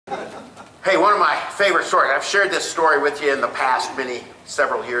Hey, one of my favorite stories, I've shared this story with you in the past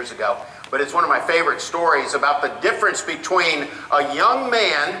several years ago, but it's one of my favorite stories about the difference between a young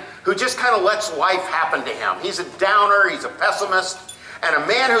man who just kind of lets life happen to him. He's a downer, he's a pessimist, and a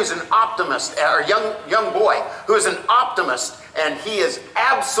man who's an optimist, or a young boy who is an optimist, and he is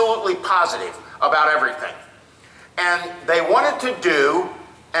absolutely positive about everything. And they wanted to do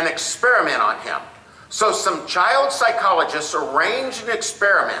an experiment on him. So some child psychologists arranged an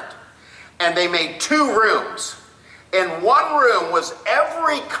experiment, and they made 2 rooms. In one room was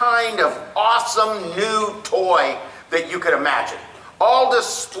every kind of awesome new toy that you could imagine, all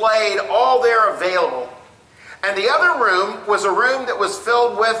displayed, all there available. And the other room was a room that was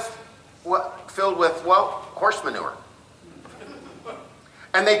filled with horse manure.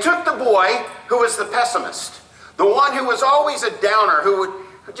 And they took the boy who was the pessimist, the one who was always a downer, who would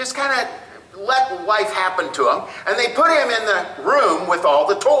just kind of let life happen to him, and they put him in the room with all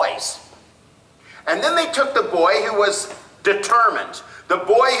the toys. And then they took the boy who was determined, the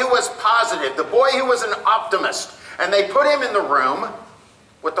boy who was positive, the boy who was an optimist, and they put him in the room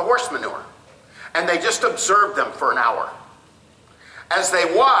with the horse manure. And they just observed them for an hour. As they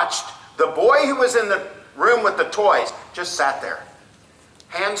watched, the boy who was in the room with the toys just sat there.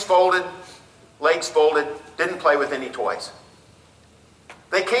 Hands folded, legs folded, didn't play with any toys.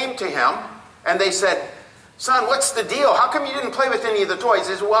 They came to him and they said, "Son, what's the deal? How come you didn't play with any of the toys?"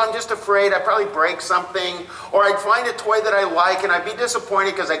 He said, "Well, I'm just afraid I'd probably break something, or I'd find a toy that I like and I'd be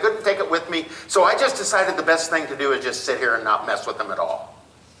disappointed because I couldn't take it with me. So I just decided the best thing to do is just sit here and not mess with them at all."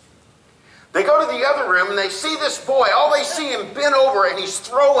 They go to the other room and they see this boy. All they see him bent over and he's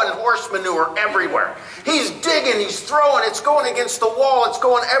throwing horse manure everywhere. He's digging, he's throwing, it's going against the wall, it's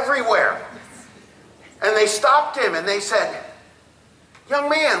going everywhere. And they stopped him and they said, "Young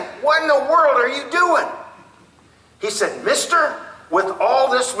man, what in the world are you doing?" He said, "Mister, with all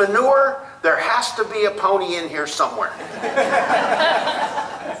this manure, there has to be a pony in here somewhere."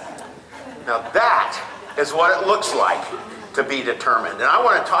 Now that is what it looks like to be determined. And I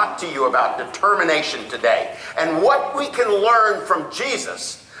want to talk to you about determination today and what we can learn from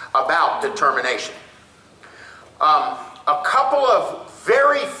Jesus about determination. A couple of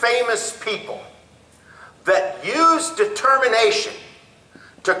very famous people that used determination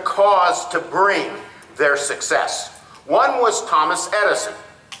to bring their success. One was Thomas Edison.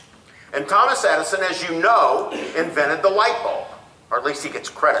 And Thomas Edison, as you know, invented the light bulb, or at least he gets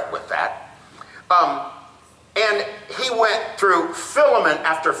credit with that. And he went through filament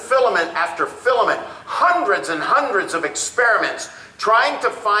after filament after filament, hundreds and hundreds of experiments, trying to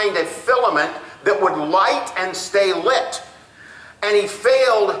find a filament that would light and stay lit. And he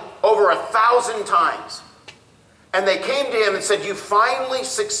failed over 1,000 times. And they came to him and said, "You finally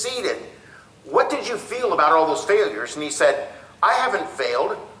succeeded. What did you feel about all those failures?" And he said, "I haven't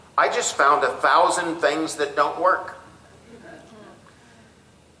failed. I just found 1,000 things that don't work."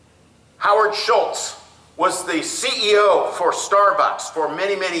 Howard Schultz was the CEO for Starbucks for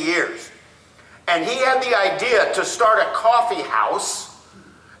many, many years. And he had the idea to start a coffee house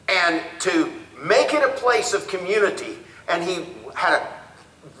and to make it a place of community. And he had a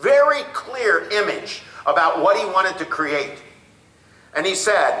very clear image about what he wanted to create. And he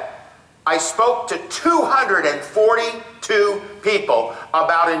said, "I spoke to 242 people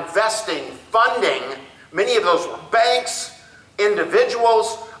about investing, funding, many of those were banks,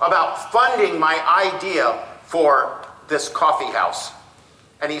 individuals, about funding my idea for this coffee house."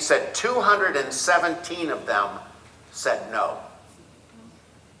 And he said 217 of them said no.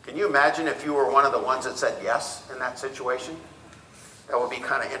 Can you imagine if you were one of the ones that said yes in that situation? That would be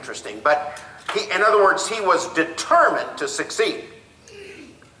kind of interesting. But in other words, he was determined to succeed.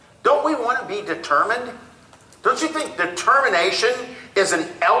 Don't we want to be determined? Don't you think determination is an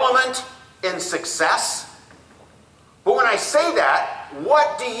element in success? But when I say that,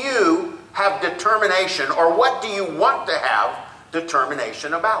 what do you have determination, or what do you want to have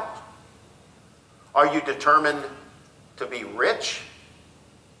determination about? Are you determined to be rich?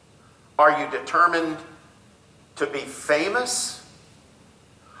 Are you determined to be famous?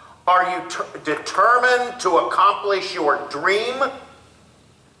 Are you determined to accomplish your dream?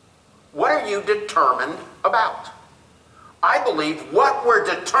 What are you determined about? I believe what we're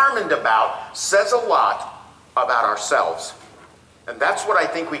determined about says a lot about ourselves. And that's what I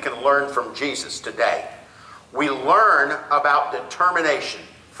think we can learn from Jesus today. We learn about determination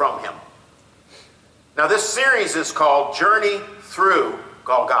from him. Now this series is called Journey Through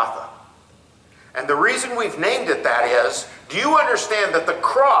Golgotha. And the reason we've named it that is, do you understand that the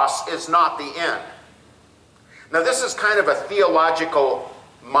cross is not the end? Now this is kind of a theological,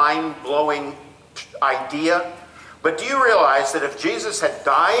 mind-blowing idea, but do you realize that if Jesus had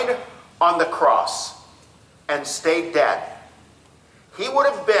died on the cross and stayed dead, he would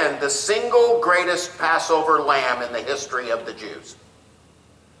have been the single greatest Passover lamb in the history of the Jews.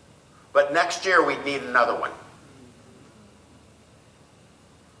 But next year we'd need another one.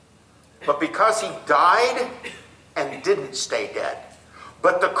 But because he died and didn't stay dead,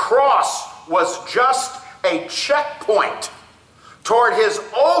 but the cross was just a checkpoint toward his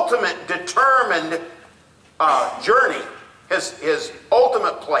ultimate determined journey, his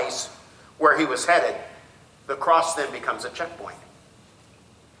ultimate place where he was headed, the cross then becomes a checkpoint.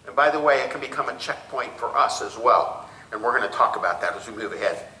 And by the way, it can become a checkpoint for us as well. And we're going to talk about that as we move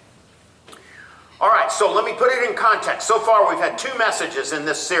ahead. All right, so let me put it in context. So far, we've had two messages in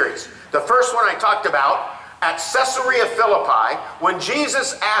this series. The first one I talked about at Caesarea Philippi, when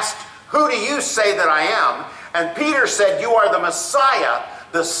Jesus asked, "Who do you say that I am?" And Peter said, "You are the Messiah,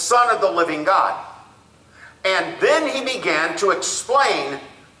 the Son of the living God." And then he began to explain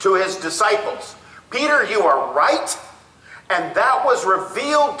to his disciples, "Peter, you are right, and that was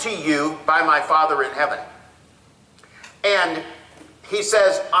revealed to you by my Father in heaven." And he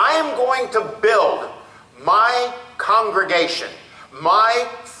says, "I am going to build my congregation, my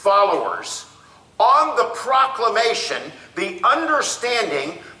followers, on the proclamation, the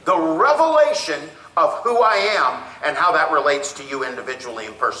understanding, the revelation of who I am and how that relates to you individually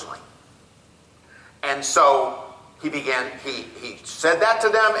and personally." And so he said that to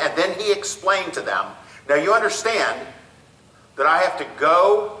them, and then he explained to them, now you understand that I have to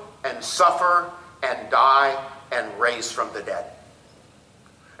go and suffer and die and raise from the dead.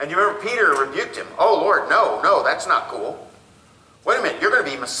 And you remember Peter rebuked him. "Oh Lord, no, that's not cool. Wait a minute, you're going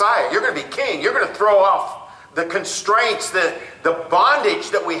to be Messiah, you're going to be king, you're going to throw off the constraints, the bondage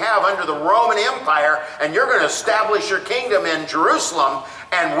that we have under the Roman Empire, and you're going to establish your kingdom in Jerusalem,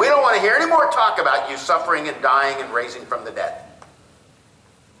 and we don't want to hear any more talk about you suffering and dying and raising from the dead."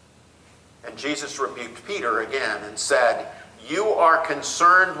 And Jesus rebuked Peter again and said, "You are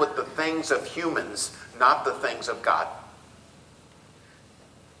concerned with the things of humans, not the things of God."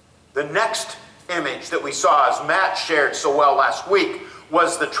 The next image that we saw, as Matt shared so well last week,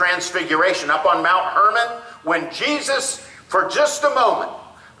 was the transfiguration up on Mount Hermon, when Jesus, for just a moment,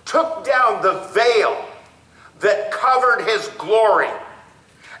 took down the veil that covered his glory.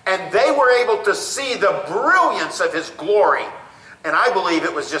 And they were able to see the brilliance of his glory. And I believe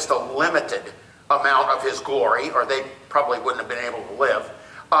it was just a limited amount of his glory, or they probably wouldn't have been able to live,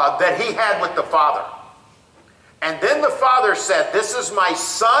 that he had with the Father. And then the Father said, "This is my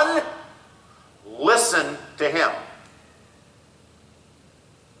Son, listen to him."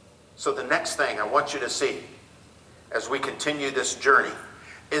 So the next thing I want you to see as we continue this journey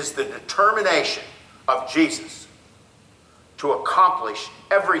is the determination of Jesus to accomplish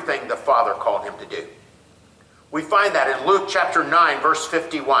everything the Father called him to do. We find that in Luke chapter 9, verse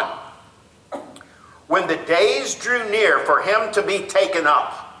 51. When the days drew near for him to be taken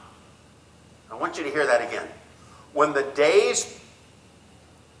up. I want you to hear that again. When the days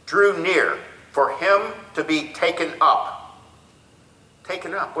drew near for him to be taken up.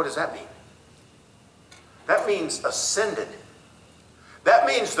 Taken up, what does that mean? That means ascended. That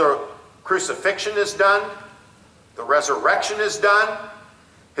means the crucifixion is done, the resurrection is done,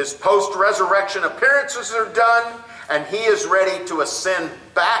 his post-resurrection appearances are done, and he is ready to ascend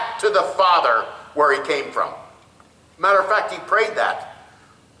back to the Father where he came from. Matter of fact, he prayed that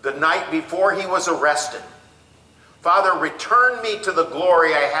the night before he was arrested. "Father, return me to the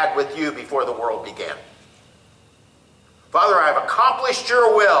glory I had with you before the world began. Father, I have accomplished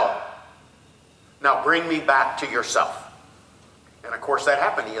your will. Now bring me back to yourself." And of course that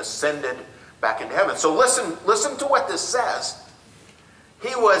happened. He ascended back into heaven. So listen to what this says.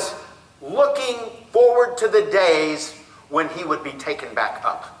 He was looking forward to the days when he would be taken back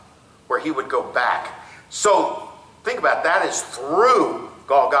up, where he would go back. So think about that as through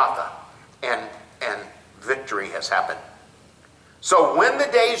Golgotha, and victory has happened. So when the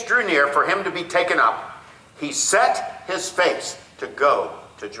days drew near for him to be taken up, he set his face to go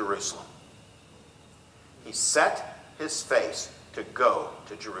to Jerusalem. He set his face to go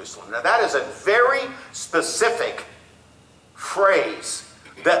to Jerusalem. Now that is a very specific phrase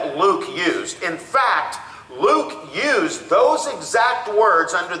that Luke used. In fact, Luke used those exact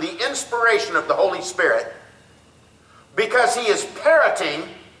words under the inspiration of the Holy Spirit because he is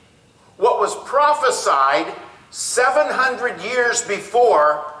parroting what was prophesied 700 years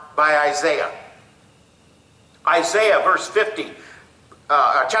before by Isaiah. Isaiah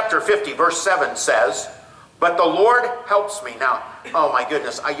chapter 50, verse 7 says, "But the Lord helps me." Now, oh my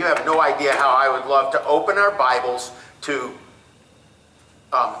goodness, you have no idea how I would love to open our Bibles to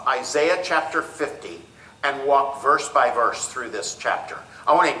Isaiah chapter 50 and walk verse by verse through this chapter.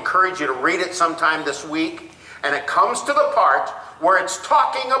 I want to encourage you to read it sometime this week. And it comes to the part where it's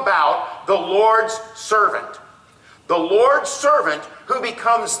talking about the Lord's servant. The Lord's servant who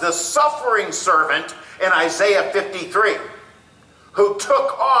becomes the suffering servant in Isaiah 53. Who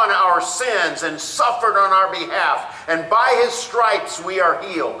took on our sins and suffered on our behalf. And by his stripes we are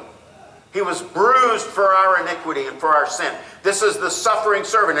healed. He was bruised for our iniquity and for our sin. This is the suffering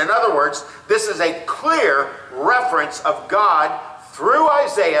servant. In other words, this is a clear reference of God through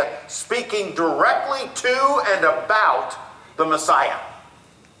Isaiah speaking directly to and about the Messiah.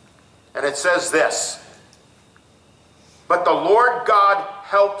 And it says this, "But the Lord God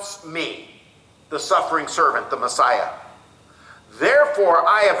helps me," the suffering servant, the Messiah. "Therefore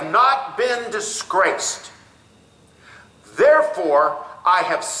I have not been disgraced. Therefore I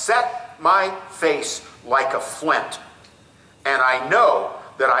have set my face like a flint, and I know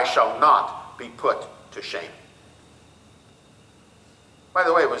that I shall not be put to shame." By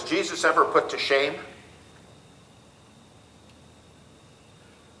the way, was Jesus ever put to shame?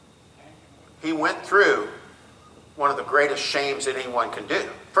 He went through one of the greatest shames that anyone can do.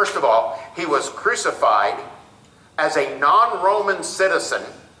 First of all, he was crucified as a non-Roman citizen,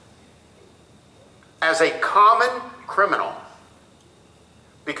 as a common criminal,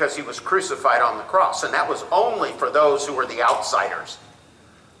 because he was crucified on the cross. And that was only for those who were the outsiders.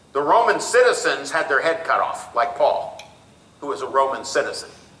 The Roman citizens had their head cut off, like Paul, who was a Roman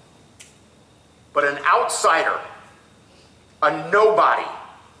citizen. But an outsider, a nobody,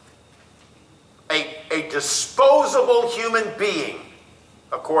 a disposable human being,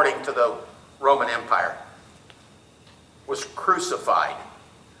 according to the Roman Empire, was crucified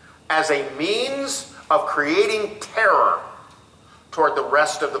as a means of creating terror toward the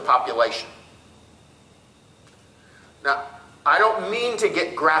rest of the population. Now, I don't mean to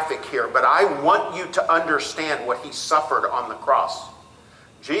get graphic here, but I want you to understand what he suffered on the cross.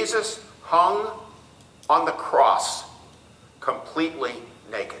 Jesus hung on the cross completely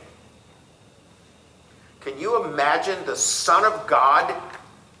naked. Can you imagine the Son of God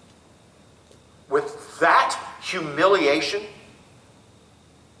with that humiliation?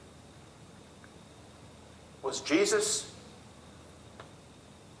 Was Jesus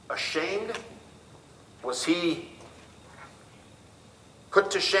ashamed? Was he put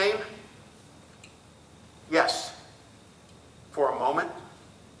to shame? Yes. For a moment.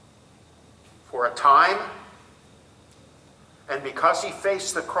 For a time. And because he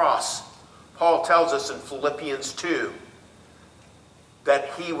faced the cross, Paul tells us in Philippians 2 that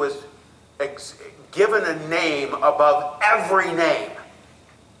he was given a name above every name.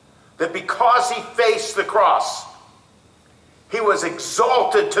 That because he faced the cross, he was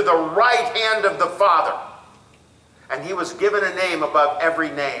exalted to the right hand of the Father. And he was given a name above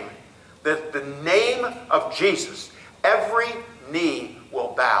every name. That the name of Jesus, every knee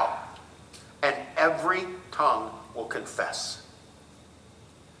will bow and every tongue will confess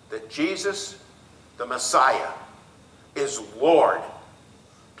that Jesus, the Messiah, is Lord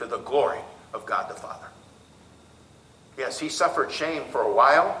to the glory of God the Father. Yes, he suffered shame for a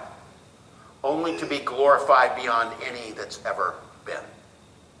while, only to be glorified beyond any that's ever been.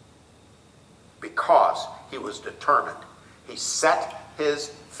 Because he was determined. He set his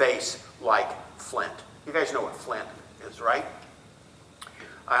face like flint. You guys know what flint is, right?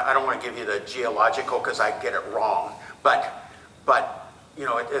 I don't want to give you the geological because I get it wrong. But you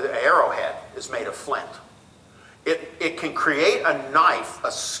know, an arrowhead is made of flint. It can create a knife,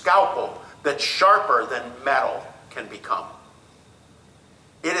 a scalpel, that's sharper than metal can become.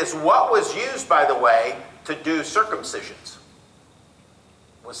 It is what was used, by the way, to do circumcisions,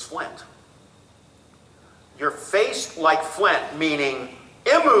 was flint. You're faced like flint, meaning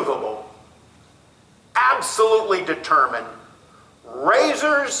immovable, absolutely determined,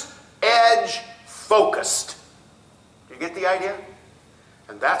 razor's edge focused. Do you get the idea?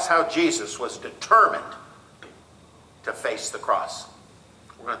 And that's how Jesus was determined to face the cross.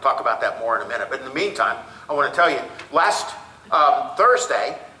 We're going to talk about that more in a minute. But in the meantime, I want to tell you, last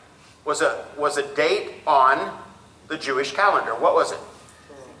Thursday was a date on the Jewish calendar. What was it?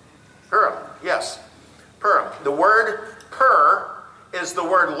 Purim. Yes. Purim. The word pur is the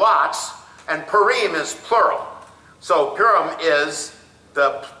word lots, and Purim is plural. So Purim is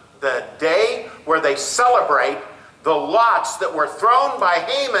the day where they celebrate the lots that were thrown by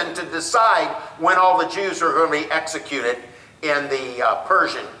Haman to decide when all the Jews were going to be executed in the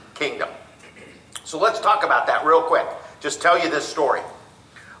Persian kingdom. So let's talk about that real quick. Just tell you this story.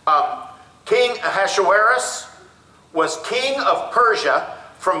 King Ahasuerus was king of Persia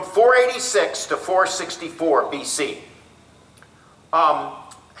from 486 to 464 BC.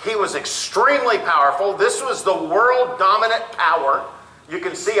 He was extremely powerful. This was the world dominant power. You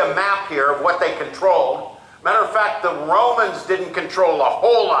can see a map here of what they controlled. Matter of fact, the Romans didn't control a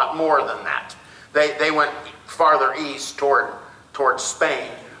whole lot more than that. They went farther east toward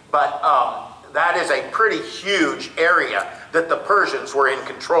Spain. But that is a pretty huge area that the Persians were in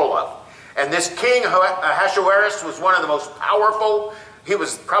control of. And this king Ahasuerus was one of the most powerful. He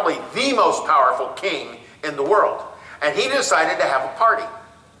was probably the most powerful king in the world. And he decided to have a party.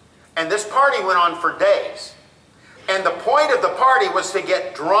 And this party went on for days. And the point of the party was to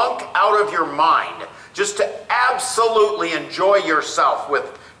get drunk out of your mind. Just to absolutely enjoy yourself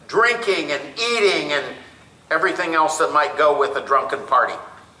with drinking and eating and everything else that might go with a drunken party.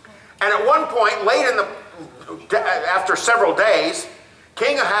 And at one point, after several days,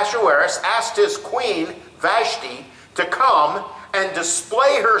 King Ahasuerus asked his queen, Vashti, to come and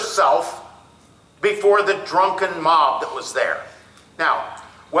display herself before the drunken mob that was there. Now,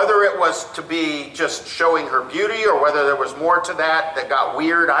 whether it was to be just showing her beauty or whether there was more to that got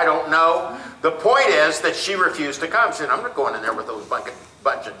weird, I don't know. The point is that she refused to come. She said, I'm not going in there with those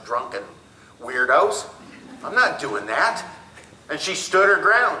bunch of drunken weirdos. I'm not doing that. And she stood her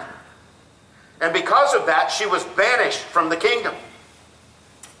ground. And because of that, she was banished from the kingdom.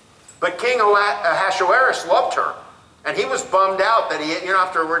 But King Ahasuerus loved her. And he was bummed out that he,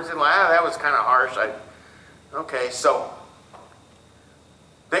 afterwards, he like, that was kind of harsh. Okay, so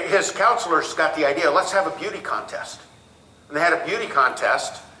his counselors got the idea, let's have a beauty contest. And they had a beauty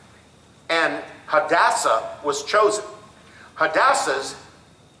contest, and Hadassah was chosen. Hadassah's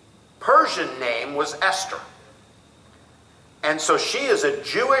Persian name was Esther. And so she is a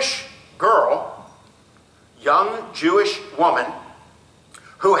Jewish girl, young Jewish woman,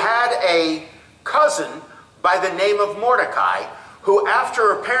 who had a cousin by the name of Mordecai, who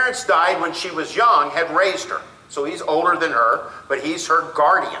after her parents died when she was young, had raised her. So he's older than her, but he's her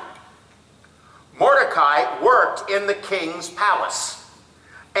guardian. Mordecai worked in the king's palace,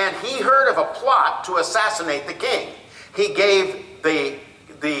 and he heard of a plot to assassinate the king. He gave the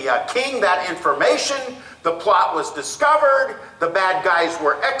king that information. The plot was discovered, the bad guys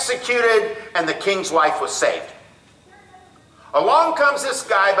were executed, and the king's life was saved. Along comes this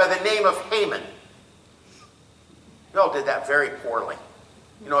guy by the name of Haman. Y'all did that very poorly.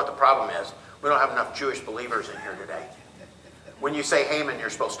 You know what the problem is? We don't have enough Jewish believers in here today. When you say Haman, you're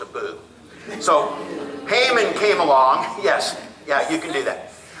supposed to boo. So Haman came along. Yes, yeah, you can do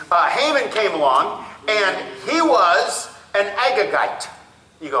that. Haman came along, and he was an Agagite.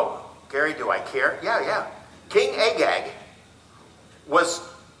 You go, Gary, do I care? Yeah. King Agag was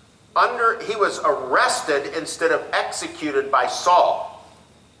arrested instead of executed by Saul.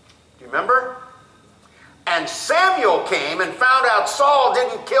 Do you remember? And Samuel came and found out Saul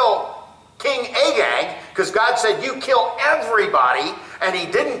didn't kill King Agag, because God said, you kill everybody, and he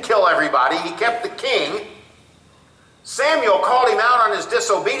didn't kill everybody. He kept the king. Samuel called him out on his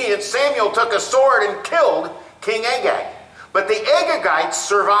disobedience. Samuel took a sword and killed King Agag. But the Agagites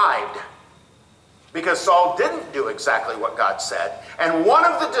survived because Saul didn't do exactly what God said. And one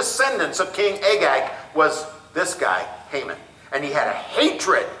of the descendants of King Agag was this guy, Haman. And he had a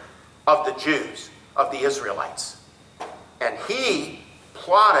hatred of the Jews, of the Israelites. And he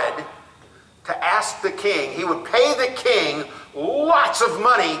plotted to ask the king, he would pay the king lots of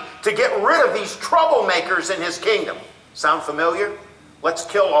money to get rid of these troublemakers in his kingdom. Sound familiar? Let's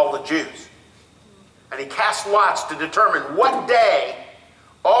kill all the Jews. And he cast lots to determine what day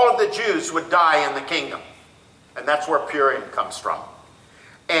all of the Jews would die in the kingdom. And that's where Purim comes from.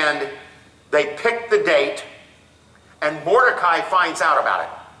 And they picked the date, and Mordecai finds out about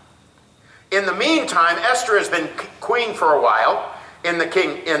it. In the meantime, Esther has been queen for a while in the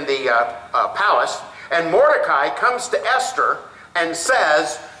palace, and Mordecai comes to Esther and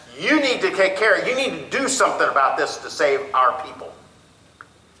says, you need to take care, you need to do something about this to save our people.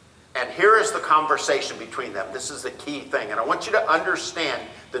 And here is the conversation between them. This is the key thing, and I want you to understand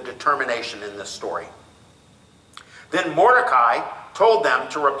the determination in this story. Then Mordecai told them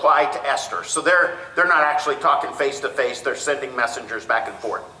to reply to Esther. So they're not actually talking face to face, they're sending messengers back and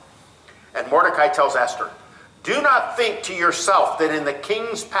forth. And Mordecai tells Esther, do not think to yourself that in the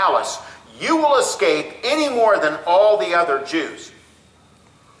king's palace you will escape any more than all the other Jews.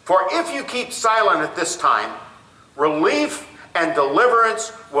 For if you keep silent at this time, relief and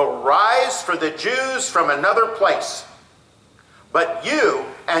deliverance will rise for the Jews from another place. But you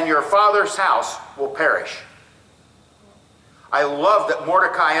and your father's house will perish. I love that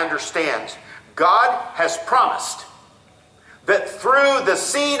Mordecai understands God has promised that through the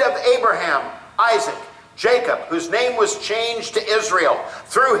seed of Abraham, Isaac, Jacob, whose name was changed to Israel,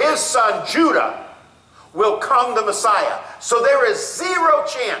 through his son Judah, will come the Messiah. So there is zero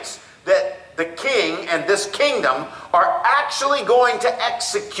chance that the king and this kingdom are actually going to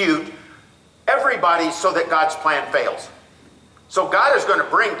execute everybody so that God's plan fails. So God is going to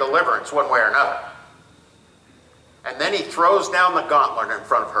bring deliverance one way or another. And then he throws down the gauntlet in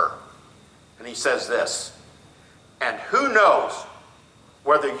front of her. And he says this, "And who knows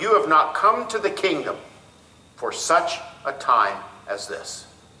whether you have not come to the kingdom for such a time as this?"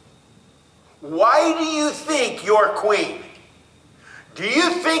 Why do you think you're queen? Do you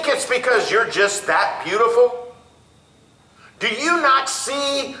think it's because you're just that beautiful? Do you not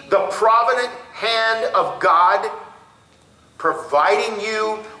see the provident hand of God providing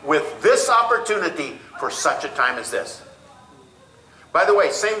you with this opportunity for such a time as this? By the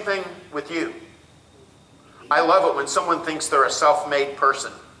way, same thing with you. I love it when someone thinks they're a self-made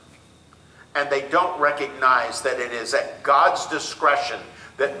person and they don't recognize that it is at God's discretion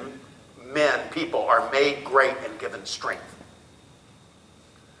that people are made great and given strength.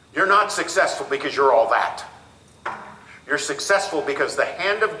 You're not successful because you're all that. You're successful because the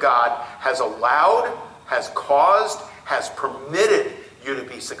hand of God has allowed, has caused, has permitted you to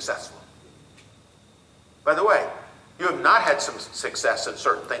be successful. By the way, you have not had some success at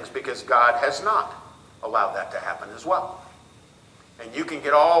certain things because God has not allowed that to happen as well. And you can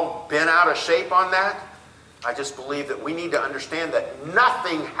get all bent out of shape on that. I just believe that we need to understand that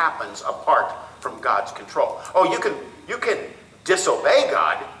nothing happens apart from God's control. Oh, you can disobey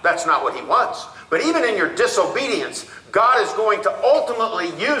God. That's not what he wants. But even in your disobedience, God is going to ultimately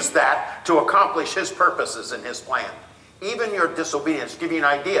use that to accomplish his purposes and his plan. Even your disobedience. To give you an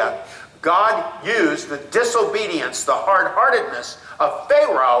idea, God used the disobedience, the hard-heartedness of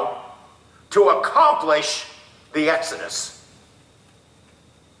Pharaoh to accomplish the Exodus.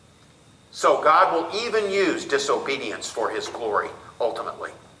 So God will even use disobedience for his glory,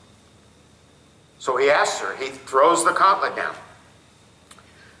 ultimately. So he asks her, he throws the gauntlet down.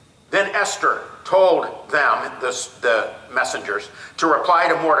 Then Esther told them, the messengers, to reply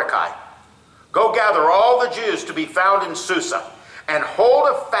to Mordecai, "Go gather all the Jews to be found in Susa, and hold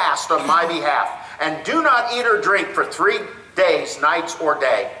a fast on my behalf, and do not eat or drink for 3 days, nights or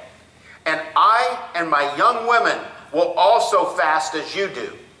day. And I and my young women will also fast as you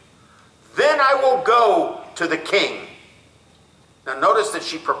do. Then I will go to the king." Now notice that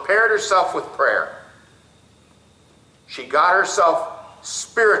she prepared herself with prayer. She got herself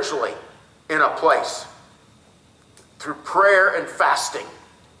spiritually in a place through prayer and fasting.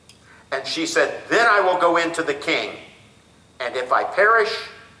 And she said, "Then I will go into the king, and if I perish,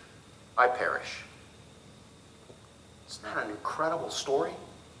 I perish." Isn't that an incredible story?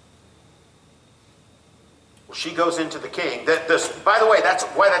 Well, she goes into the king. By the way, that's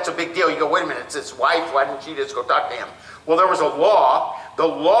why that's a big deal. You go, wait a minute, it's his wife. Why didn't she just go talk to him? Well, there was a law. The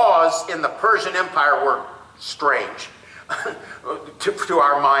laws in the Persian Empire were strange to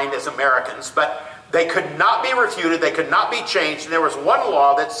our mind as Americans, but they could not be refuted. They could not be changed. And there was one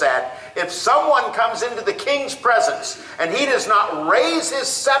law that said, if someone comes into the king's presence and he does not raise his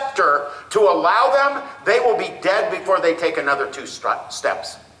scepter to allow them, they will be dead before they take another 2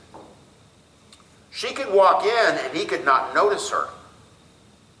 steps. She could walk in and he could not notice her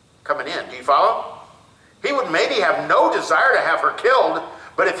coming in. Do you follow? He would maybe have no desire to have her killed,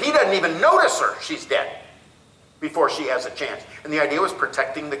 but if he doesn't even notice her, she's dead before she has a chance. And the idea was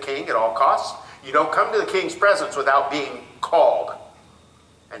protecting the king at all costs. You don't come to the king's presence without being called.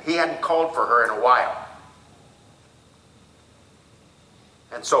 And he hadn't called for her in a while.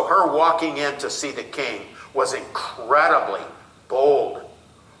 And so her walking in to see the king was incredibly bold,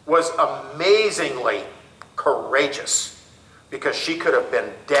 was amazingly courageous, because she could have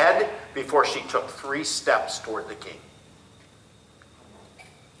been dead before she took 3 steps toward the king.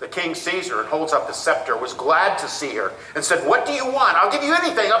 The king sees her and holds up the scepter, was glad to see her, and said, "What do you want? I'll give you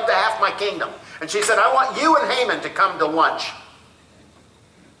anything up to half my kingdom." And she said, "I want you and Haman to come to lunch."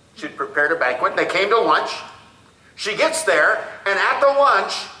 She'd prepared a banquet. They came to lunch. She gets there, and at the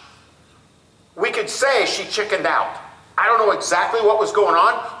lunch, we could say she chickened out. I don't know exactly what was going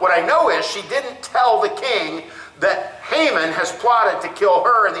on. What I know is she didn't tell the king that Haman has plotted to kill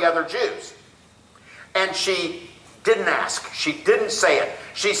her and the other Jews. And she didn't ask. She didn't say it.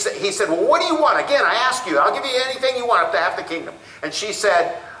 He said, "Well, what do you want? Again, I ask you. I'll give you anything you want up to half the kingdom." And she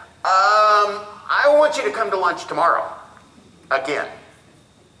said, "I want you to come to lunch tomorrow." Again.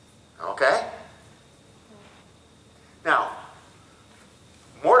 Okay? Now,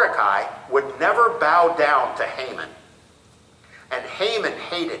 Mordecai would never bow down to Haman. And Haman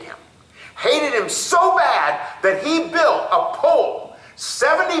hated him. Hated him so bad that he built a pole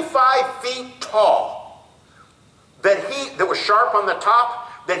 75 feet tall that was sharp on the top,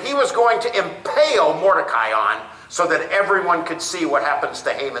 that he was going to impale Mordecai on so that everyone could see what happens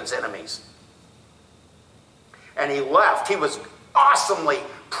to Haman's enemies. And he left. He was awesomely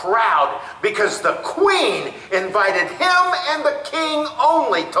proud because the queen invited him and the king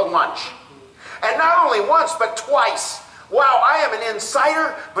only to lunch. And not only once, but twice. Wow, I am an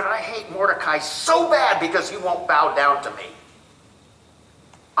insider, but I hate Mordecai so bad because he won't bow down to me.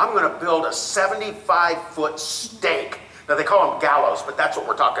 I'm going to build a 75-foot stake. Now, they call them gallows, but that's what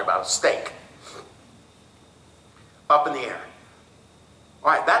we're talking about, a stake. Up in the air.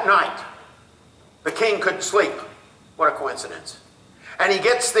 All right, that night, the king couldn't sleep. What a coincidence. And he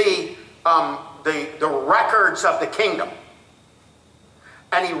gets the records of the kingdom.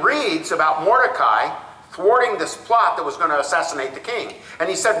 And he reads about Mordecai thwarting this plot that was going to assassinate the king. And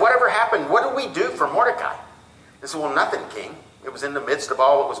he said, whatever happened, what did we do for Mordecai? He said, well, nothing, king. It was in the midst of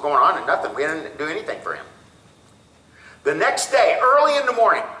all what was going on and nothing. We didn't do anything for him. The next day, early in the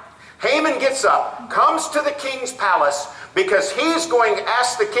morning, Haman gets up, comes to the king's palace because he's going to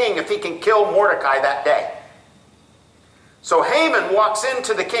ask the king if he can kill Mordecai that day. So Haman walks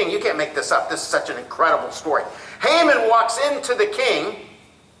into the king. You can't make this up. This is such an incredible story. Haman walks into the king,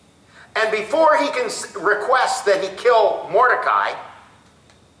 and before he can request that he kill Mordecai,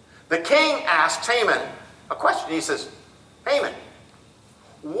 the king asks Haman a question. He says, Haman,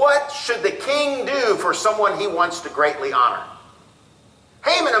 what should the king do for someone he wants to greatly honor?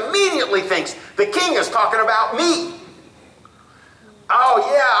 Haman immediately thinks the king is talking about me.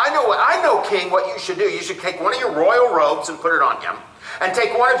 Oh yeah, I know, king, what you should do. You should take one of your royal robes and put it on him, and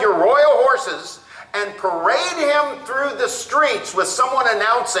take one of your royal horses and parade him through the streets with someone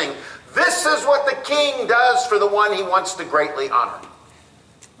announcing, this is what the king does for the one he wants to greatly honor.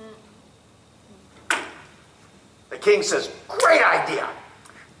 The king says, great idea.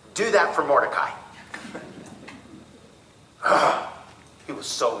 Do that for Mordecai. He was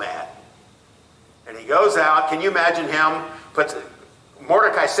so mad. And he goes out. Can you imagine him? Puts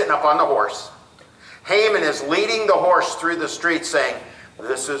Mordecai sitting up on the horse. Haman is leading the horse through the streets saying,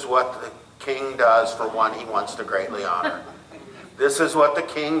 this is what the king does for one he wants to greatly honor. This is what the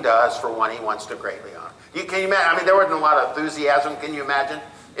king does for one he wants to greatly honor. Can you imagine? I mean, there wasn't a lot of enthusiasm, can you imagine,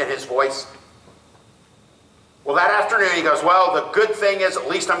 in his voice? Well, that afternoon he goes, well, the good thing is at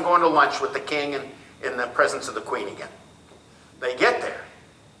least I'm going to lunch with the king and in the presence of the queen again. They get there.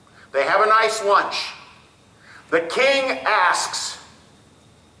 They have a nice lunch. The king asks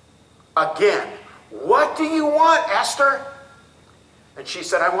again, what do you want, Esther? And she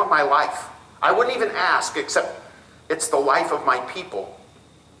said, I want my life. I wouldn't even ask, except it's the life of my people.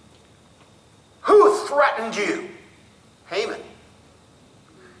 Who threatened you? Haman.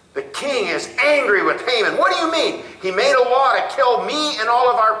 The king is angry with Haman. What do you mean? He made a law to kill me and all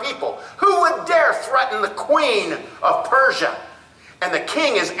of our people. Who would dare threaten the queen of Persia? And the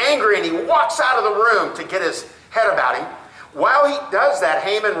king is angry and he walks out of the room to get his head about him. While he does that,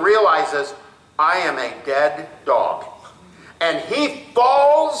 Haman realizes, I am a dead dog. And he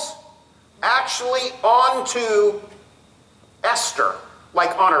falls actually onto Esther,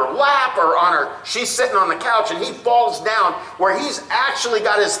 like on her lap or on her, she's sitting on the couch and he falls down where he's actually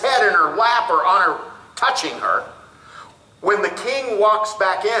got his head in her lap or on her, touching her. When the king walks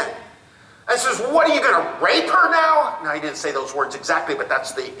back in and says, what, are you going to rape her now? No, he didn't say those words exactly, but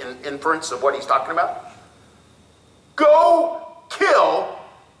that's the inference of what he's talking about. Go kill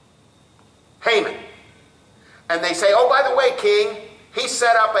Haman. And they say, oh, by the way, king, he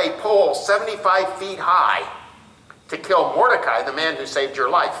set up a pole 75 feet high to kill Mordecai, the man who saved your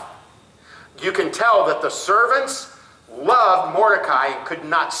life. You can tell that the servants loved Mordecai and could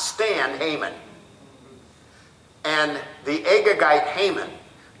not stand Haman. And the Agagite Haman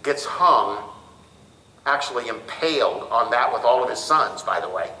gets hung, actually impaled on that with all of his sons, by the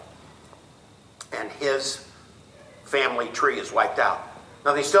way. And his family tree is wiped out.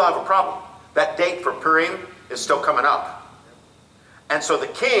 Now they still have a problem. That date for Purim is still coming up. And so the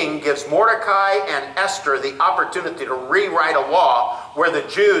king gives Mordecai and Esther the opportunity to rewrite a law where the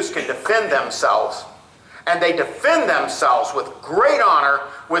Jews can defend themselves. And they defend themselves with great honor,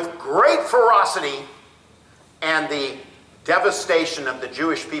 with great ferocity, and the devastation of the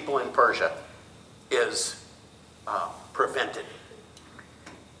Jewish people in Persia is prevented.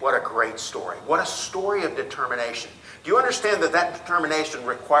 What a great story. What a story of determination. Do you understand that that determination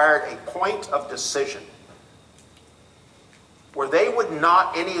required a point of decision where they would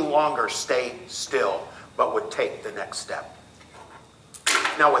not any longer stay still, but would take the next step?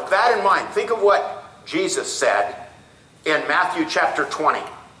 Now, with that in mind, think of what Jesus said in Matthew chapter 20.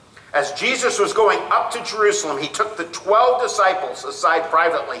 As Jesus was going up to Jerusalem, he took the 12 disciples aside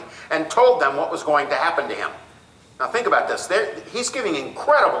privately and told them what was going to happen to him. Now think about this. He's giving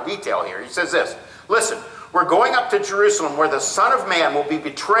incredible detail here. He says this, listen, we're going up to Jerusalem where the Son of Man will be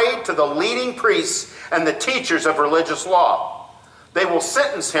betrayed to the leading priests and the teachers of religious law. They will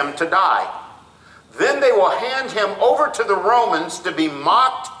sentence him to die. Then they will hand him over to the Romans to be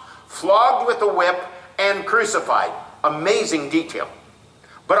mocked, flogged with a whip, and crucified. Amazing detail.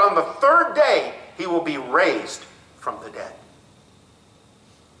 But on the third day, he will be raised from the dead.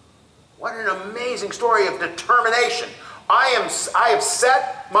 What an amazing story of determination. I have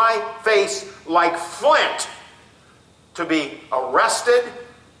set my face like flint to be arrested,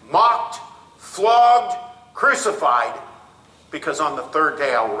 mocked, flogged, crucified, because on the third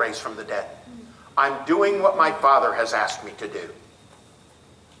day I will raise from the dead. I'm doing what my Father has asked me to do.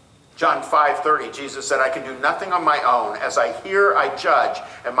 John 5:30, Jesus said, I can do nothing on my own. As I hear, I judge,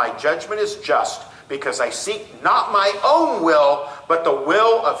 and my judgment is just, because I seek not my own will, but the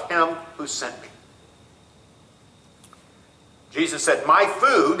will of him who sent me. Jesus said, my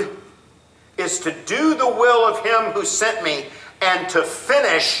food is to do the will of him who sent me and to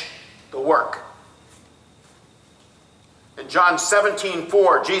finish the work. In John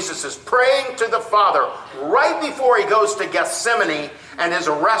 17:4, Jesus is praying to the Father right before he goes to Gethsemane and is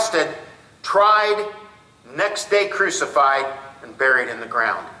arrested, tried, next day crucified, and buried in the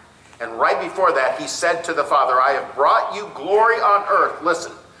ground. And right before that, he said to the Father, I have brought you glory on earth,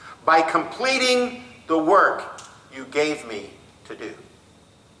 listen, by completing the work you gave me to do.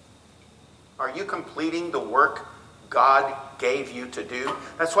 Are you completing the work God gave you to do?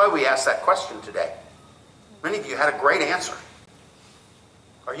 That's why we asked that question today. Many of you had a great answer.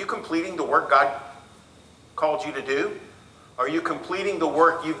 Are you completing the work God called you to do? Are you completing the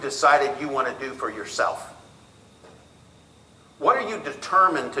work you've decided you want to do for yourself? What are you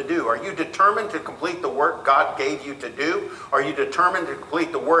determined to do? Are you determined to complete the work God gave you to do? Are you determined to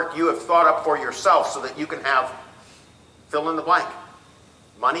complete the work you have thought up for yourself so that you can have fill in the blank?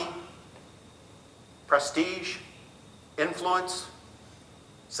 Money, prestige, influence,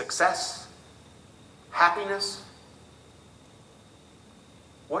 success, happiness?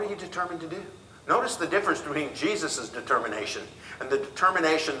 What are you determined to do? Notice the difference between Jesus' determination and the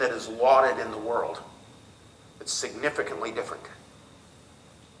determination that is lauded in the world. It's significantly different.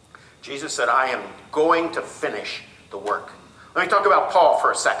 Jesus said, I am going to finish the work. Let me talk about Paul for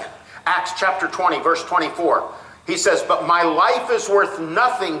a second. Acts chapter 20, verse 24. He says, but my life is worth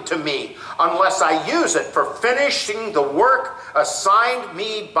nothing to me unless I use it for finishing the work assigned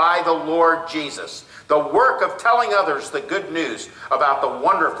me by the Lord Jesus. The work of telling others the good news about the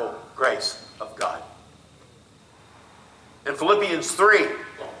wonderful grace of God. In Philippians 3,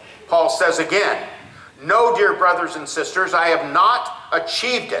 Paul says again, no, dear brothers and sisters, I have not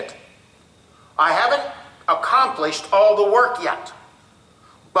achieved it. I haven't accomplished all the work yet.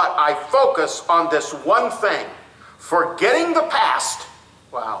 But I focus on this one thing, forgetting the past.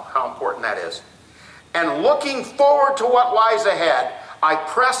 Wow, how important that is. And looking forward to what lies ahead, I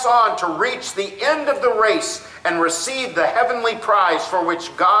press on to reach the end of the race and receive the heavenly prize for which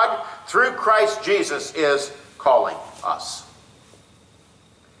God, through Christ Jesus, is calling us.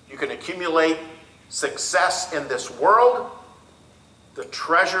 You can accumulate success in this world, the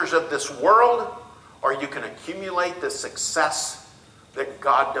treasures of this world, or you can accumulate the success that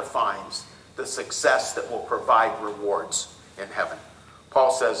God defines, the success that will provide rewards in heaven.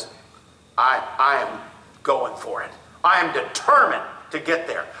 Paul says, I am going for it. I am determined to get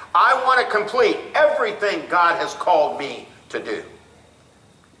there. I want to complete everything God has called me to do.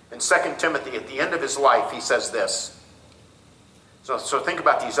 In 2 Timothy, at the end of his life, he says this. So think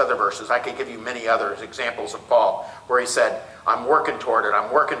about these other verses. I could give you many other examples of Paul where he said, I'm working toward it,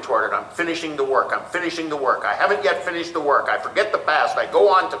 I'm working toward it, I'm finishing the work, I'm finishing the work. I haven't yet finished the work. I forget the past. I go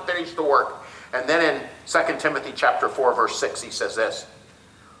on to finish the work. And then in 2 Timothy chapter 4, verse 6, he says this,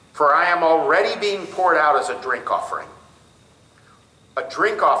 for I am already being poured out as a drink offering. A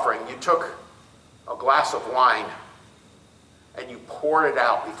drink offering, you took a glass of wine and you poured it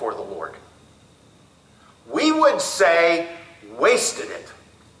out before the Lord. We would say, wasted it.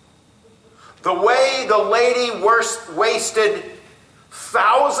 The way the lady wasted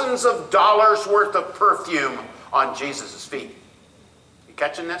thousands of dollars worth of perfume on Jesus' feet. You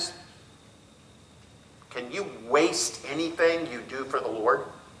catching this? Can you waste anything you do for the Lord?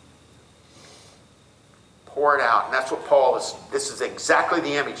 Pour it out. And that's what Paul is, this is exactly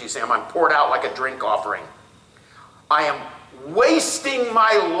the image he's saying. I'm poured out like a drink offering. I am wasting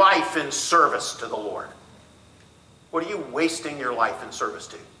my life in service to the Lord. What are you wasting your life in service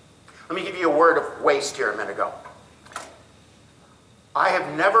to? Let me give you a word of waste here a minute ago. I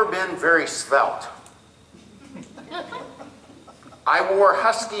have never been very svelte. I wore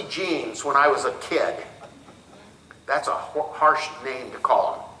husky jeans when I was a kid. That's a harsh name to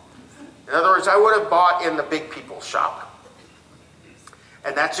call them. In other words, I would have bought in the big people's shop.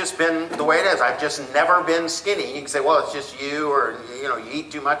 And that's just been the way it is. I've just never been skinny. You can say, well, it's just you, or, you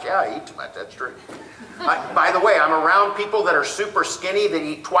eat too much. Yeah, I eat too much. That's true. By the way, I'm around people that are super skinny that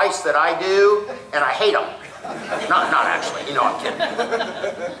eat twice that I do, and I hate them. Not actually. I'm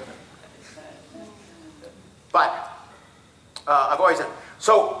kidding. But I've always said,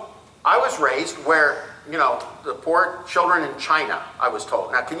 so I was raised where, the poor children in China, I was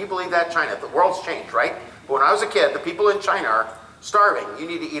told. Now, can you believe that? China, the world's changed, right? But when I was a kid, the people in China are starving. You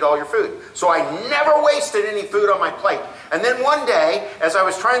need to eat all your food. So I never wasted any food on my plate. And then one day, as I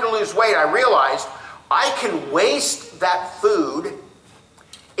was trying to lose weight, I realized I can waste that food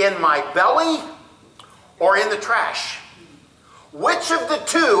in my belly or in the trash. Which of the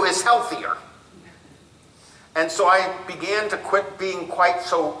two is healthier? And so I began to quit being quite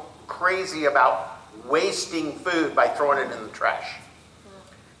so crazy about wasting food by throwing it in the trash.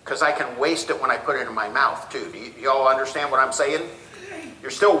 Because I can waste it when I put it in my mouth too. Do you all understand what I'm saying? You're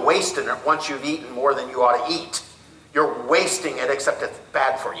still wasting it once you've eaten more than you ought to eat. You're wasting it, except it's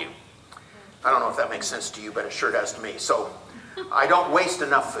bad for you. I don't know if that makes sense to you, but it sure does to me. So I don't waste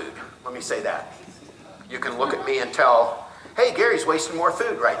enough food. Let me say that. You can look at me and tell, hey, Gary's wasting more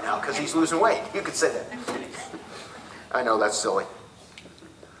food right now because he's losing weight. You could say that. I know that's silly.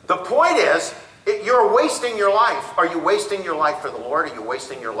 The point is, you're wasting your life. Are you wasting your life for the Lord, or are you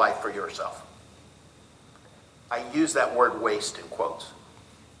wasting your life for yourself? I use that word waste in quotes.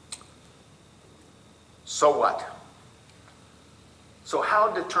 So what? So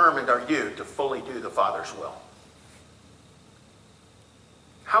how determined are you to fully do the Father's will?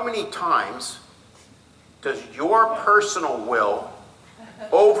 How many times does your personal will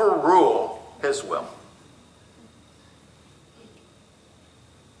overrule His will?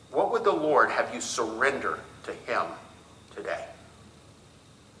 What would the Lord have you surrender to Him today?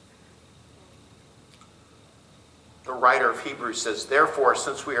 The writer of Hebrews says, therefore,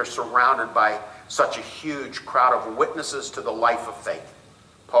 since we are surrounded by such a huge crowd of witnesses to the life of faith.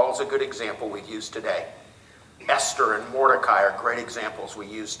 Paul's a good example we use today. Esther and Mordecai are great examples we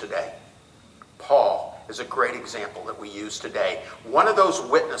use today. Paul is a great example that we use today. One of those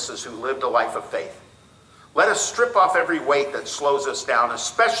witnesses who lived a life of faith. Let us strip off every weight that slows us down,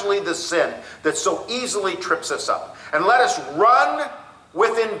 especially the sin that so easily trips us up. And let us run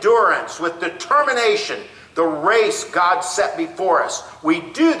with endurance, with determination, the race God set before us. We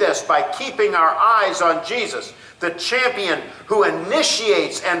do this by keeping our eyes on Jesus, the champion who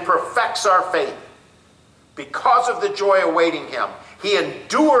initiates and perfects our faith. Because of the joy awaiting Him, He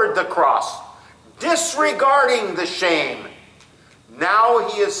endured the cross, disregarding the shame. Now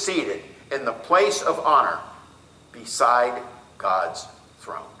He is seated in the place of honor beside God's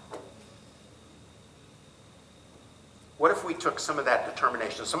throne. What if we took some of that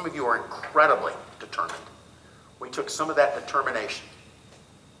determination? Some of you are incredibly determined. We took some of that determination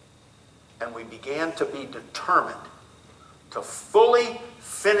and we began to be determined to fully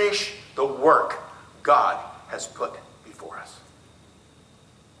finish the work God has put before us.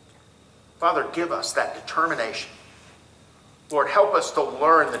 Father, give us that determination. Lord, help us to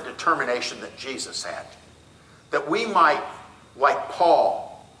learn the determination that Jesus had, that we might, like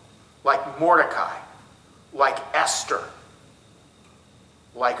Paul, like Mordecai, like Esther,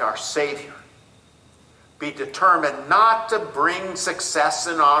 like our Savior, be determined not to bring success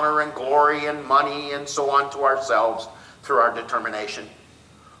and honor and glory and money and so on to ourselves through our determination,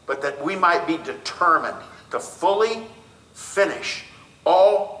 but that we might be determined to fully finish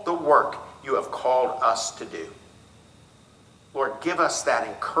all the work you have called us to do. Lord, give us that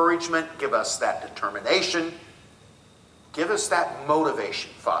encouragement, give us that determination, give us that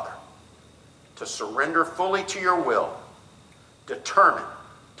motivation, Father, to surrender fully to your will, determined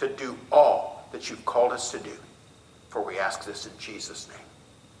to do all that you've called us to do. For we ask this in Jesus'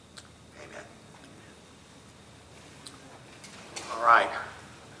 name. Amen. All right.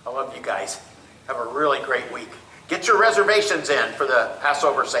 I love you guys. Have a really great week. Get your reservations in for the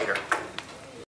Passover Seder.